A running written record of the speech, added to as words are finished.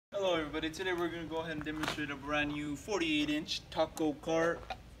Hello everybody, today we're going to go ahead and demonstrate a brand new 48-inch taco cart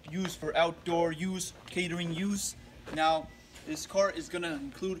used for outdoor use, catering use. Now this cart is going to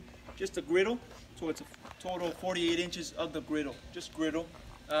include just a griddle, so it's a total 48 inches of the griddle, just griddle.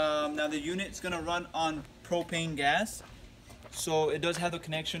 Now the unit is going to run on propane gas, so it does have the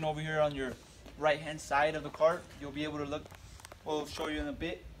connection over here on your right hand side of the cart. You'll be able to look, we'll show you in a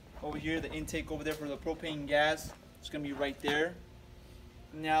bit over here, the intake over there for the propane gas. It's going to be right there.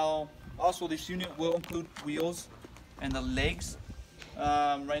 Now also this unit will include wheels and the legs.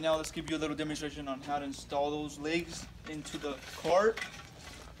 Right now let's give you a little demonstration on how to install those legs into the cart.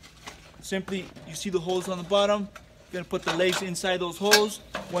 Simply, you see the holes on the bottom, you're going to put the legs inside those holes.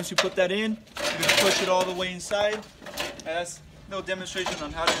 Once you put that in, you're going to push it all the way inside. And that's a little demonstration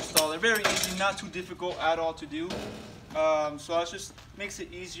on how to install it. Very easy, not too difficult at all to do. So it just makes it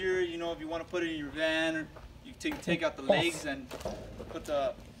easier, you know, if you want to put it in your van, or you take out the legs and put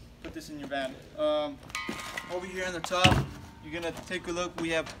this in your van. Over here on the top, you're gonna take a look. We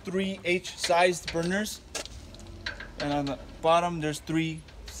have 3 H-sized burners, and on the bottom there's 3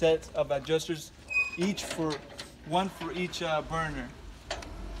 sets of adjusters, one for each burner.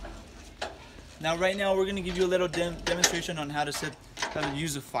 Now, right now we're gonna give you a little demonstration on how to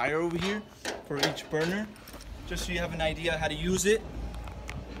use a fire over here for each burner, just so you have an idea how to use it.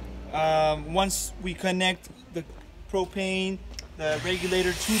 Once we connect the propane, the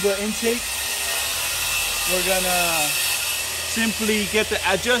regulator to the intake, we're gonna simply get the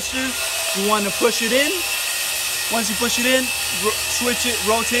adjusters. You want to push it in. Once you push it in, switch it,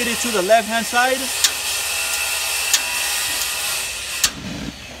 rotate it to the left hand side.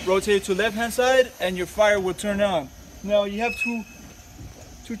 Rotate it to the left hand side and your fire will turn on. Now you have two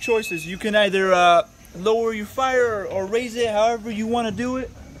choices. You can either lower your fire or raise it, however you want to do it.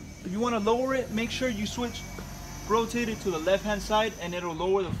 If you want to lower it, make sure you rotate it to the left hand side and it'll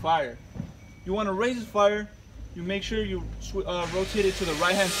lower the fire. You want to raise the fire, you make sure you rotate it to the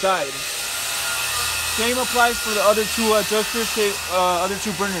right hand side. Same applies for the other 2 adjusters, other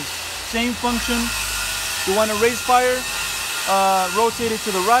 2 burners. Same function. You want to raise fire, rotate it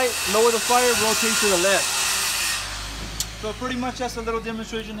to the right, lower the fire, rotate to the left. So pretty much that's a little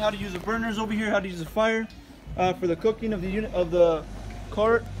demonstration how to use the burners over here, how to use the fire for the cooking of the unit of the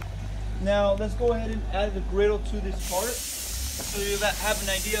cart. Now let's go ahead and add the griddle to this cart so you have an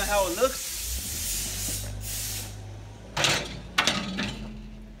idea how it looks.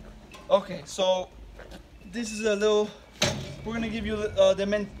 Okay, so this is a little, we're going to give you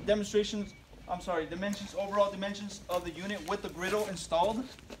dimensions, overall dimensions of the unit with the griddle installed.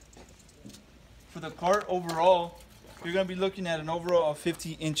 For the cart overall, you're going to be looking at an overall of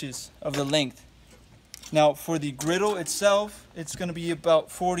 50 inches of the length. Now for the griddle itself, it's going to be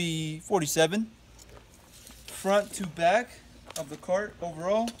about 47. Front to back of the cart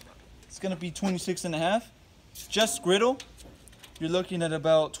overall, it's going to be 26.5. Just griddle, you're looking at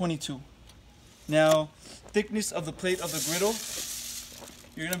about 22. Now, thickness of the plate of the griddle,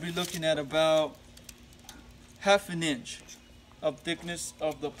 you're going to be looking at about ½ an inch of thickness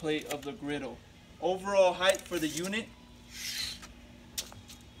of the plate of the griddle. Overall height for the unit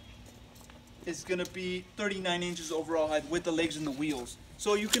is going to be 39 inches overall height with the legs and the wheels.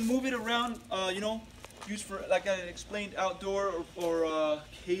 So you can move it around, you know, use for, like I explained, outdoor or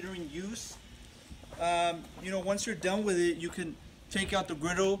catering use. You know, once you're done with it, you can take out the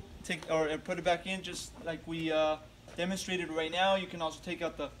griddle, or put it back in, just like we demonstrated right now. You can also take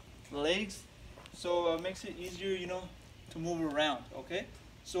out the legs, so it makes it easier, you know, to move around. Okay.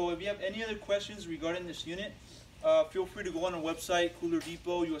 So if you have any other questions regarding this unit, feel free to go on our website,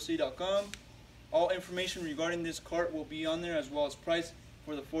 coolerdepot.usa.com. All information regarding this cart will be on there, as well as price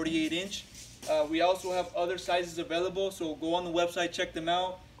for the 48-inch. We also have other sizes available, so go on the website, check them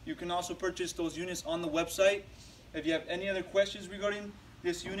out. You can also purchase those units on the website. If you have any other questions regarding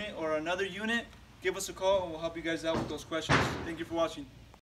this unit or another unit, give us a call and we'll help you guys out with those questions. Thank you for watching.